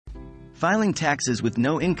Filing taxes with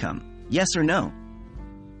no income, yes or no?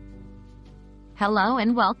 Hello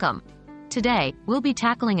and welcome. Today, we'll be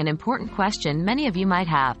tackling an important question many of you might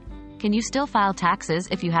have. Can you still file taxes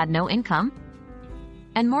if you had no income?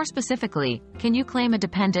 And more specifically, can you claim a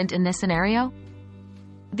dependent in this scenario?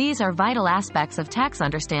 These are vital aspects of tax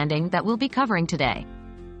understanding that we'll be covering today.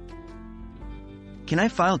 Can I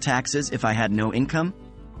file taxes if I had no income?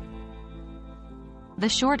 The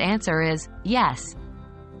short answer is yes.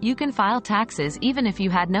 You can file taxes even if you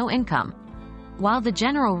had no income. While the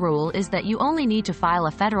general rule is that you only need to file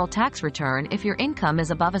a federal tax return if your income is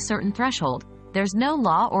above a certain threshold, there's no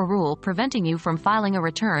law or rule preventing you from filing a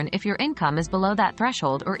return if your income is below that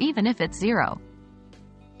threshold or even if it's zero.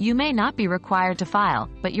 You may not be required to file,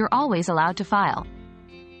 but you're always allowed to file.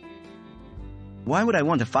 Why would I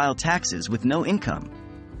want to file taxes with no income?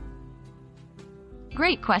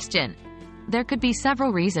 Great question. There could be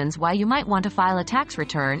several reasons why you might want to file a tax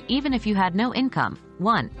return even if you had no income.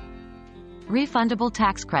 1. Refundable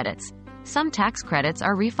tax credits. Some tax credits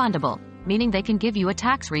are refundable, meaning they can give you a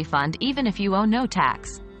tax refund even if you owe no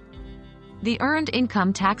tax. The Earned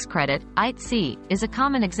Income Tax Credit, EITC, is a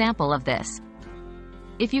common example of this.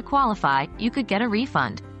 If you qualify, you could get a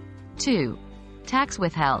refund. 2. Tax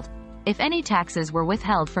withheld. If any taxes were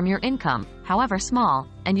withheld from your income, however small,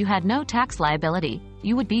 and you had no tax liability,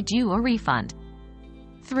 you would be due a refund.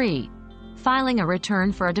 3. Filing a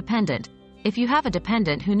return for a dependent. If you have a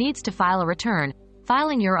dependent who needs to file a return,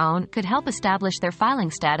 filing your own could help establish their filing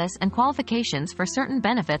status and qualifications for certain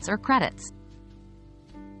benefits or credits.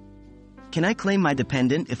 Can I claim my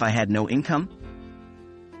dependent if I had no income?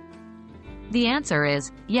 The answer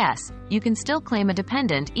is yes, you can still claim a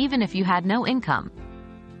dependent even if you had no income.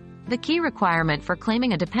 The key requirement for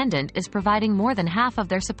claiming a dependent is providing more than half of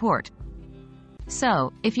their support.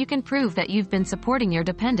 So, if you can prove that you've been supporting your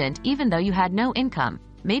dependent even though you had no income,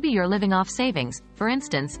 maybe you're living off savings, for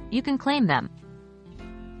instance, you can claim them.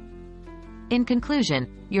 In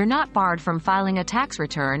conclusion, you're not barred from filing a tax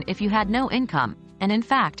return if you had no income, and in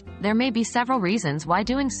fact, there may be several reasons why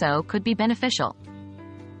doing so could be beneficial.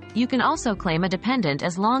 You can also claim a dependent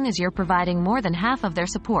as long as you're providing more than half of their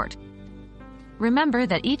support. Remember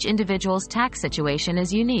that each individual's tax situation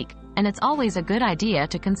is unique, and it's always a good idea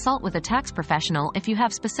to consult with a tax professional if you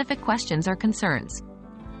have specific questions or concerns.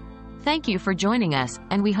 Thank you for joining us,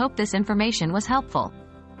 and we hope this information was helpful.